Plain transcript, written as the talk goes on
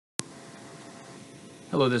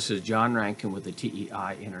Hello, this is John Rankin with the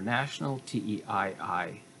TEI International,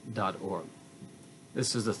 TEII.org.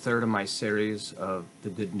 This is the third of my series of the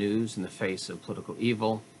good news in the face of political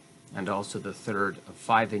evil, and also the third of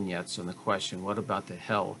 5 vignettes on the question, what about the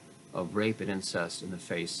hell of rape and incest in the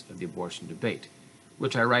face of the abortion debate,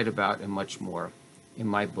 which I write about and much more in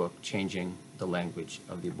my book, Changing the Language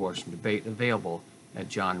of the Abortion Debate, available at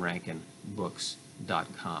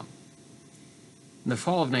johnrankinbooks.com. In the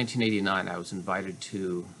fall of 1989, I was invited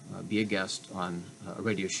to be a guest on a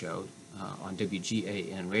radio show on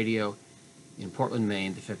WGAN radio in Portland,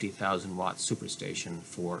 Maine, the 50,000-watt superstation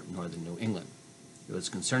for northern New England. It was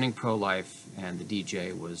concerning pro-life, and the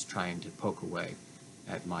DJ was trying to poke away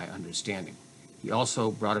at my understanding. He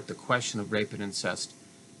also brought up the question of rape and incest,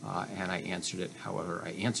 and I answered it however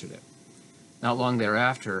I answered it. Not long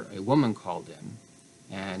thereafter, a woman called in,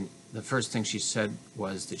 and the first thing she said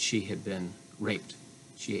was that she had been raped.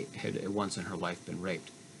 She had once in her life been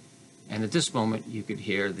raped. And at this moment, you could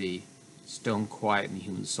hear the stone quiet in the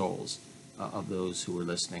human souls of those who were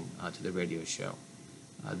listening to the radio show.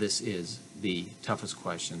 This is the toughest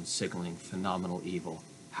question, signaling phenomenal evil.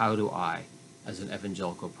 How do I, as an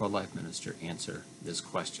evangelical pro-life minister, answer this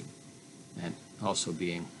question? And also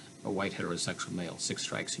being a white heterosexual male, 6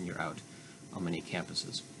 strikes and you're out on many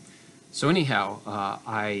campuses. So anyhow,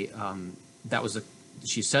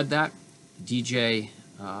 she said that. The DJ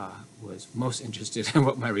was most interested in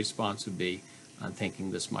what my response would be, thinking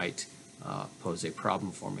this might pose a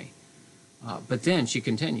problem for me. But then she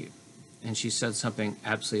continued, and she said something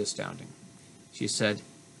absolutely astounding. She said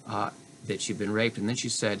that she'd been raped, and then she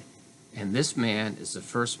said, and this man is the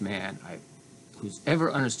first man who's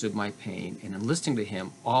ever understood my pain, and in listening to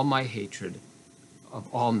him, all my hatred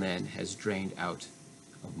of all men has drained out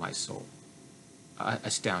of my soul.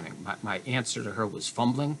 Astounding. My answer to her was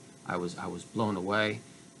fumbling. I was blown away.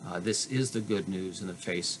 This is the good news in the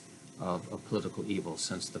face of political evil,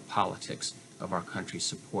 since the politics of our country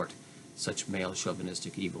support such male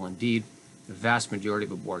chauvinistic evil. Indeed, the vast majority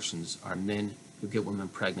of abortions are men who get women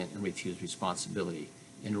pregnant and refuse responsibility,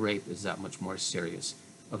 and rape is that much more serious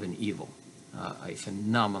of an evil, a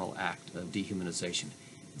phenomenal act of dehumanization.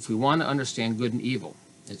 If we want to understand good and evil,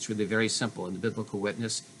 it's really very simple in the biblical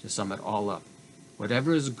witness to sum it all up.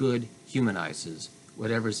 Whatever is good humanizes,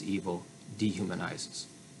 whatever is evil dehumanizes.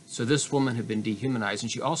 So this woman had been dehumanized,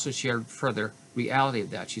 and she also shared further reality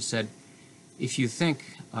of that. She said, if you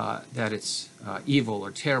think that it's evil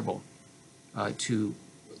or terrible to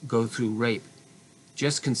go through rape,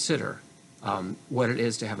 just consider what it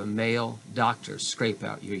is to have a male doctor scrape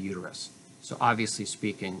out your uterus. So obviously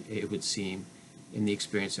speaking, it would seem, in the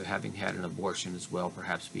experience of having had an abortion as well,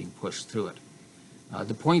 perhaps being pushed through it.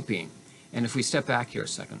 The point being, and if we step back here a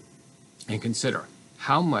second and consider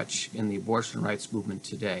how much in the abortion rights movement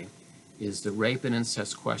today is the rape and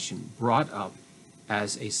incest question brought up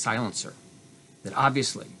as a silencer, that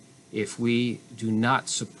obviously if we do not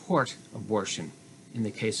support abortion in the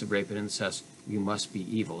case of rape and incest, we must be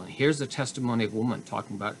evil. And here's the testimony of a woman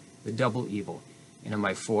talking about the double evil. And in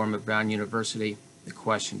my forum at Brown University, the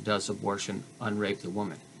question, does abortion unrape the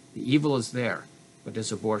woman? The evil is there, but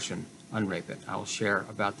does abortion unrape it? I'll share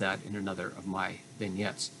about that in another of my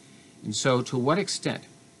vignettes. And so to what extent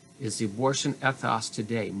is the abortion ethos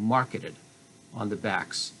today marketed on the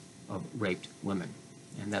backs of raped women?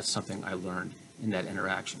 And that's something I learned in that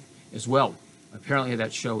interaction. As well, apparently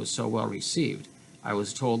that show was so well received, I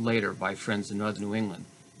was told later by friends in northern New England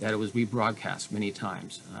that it was rebroadcast many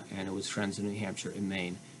times, and it was friends in New Hampshire and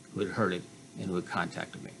Maine who had heard it and who had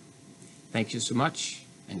contacted me. Thank you so much,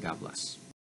 and God bless.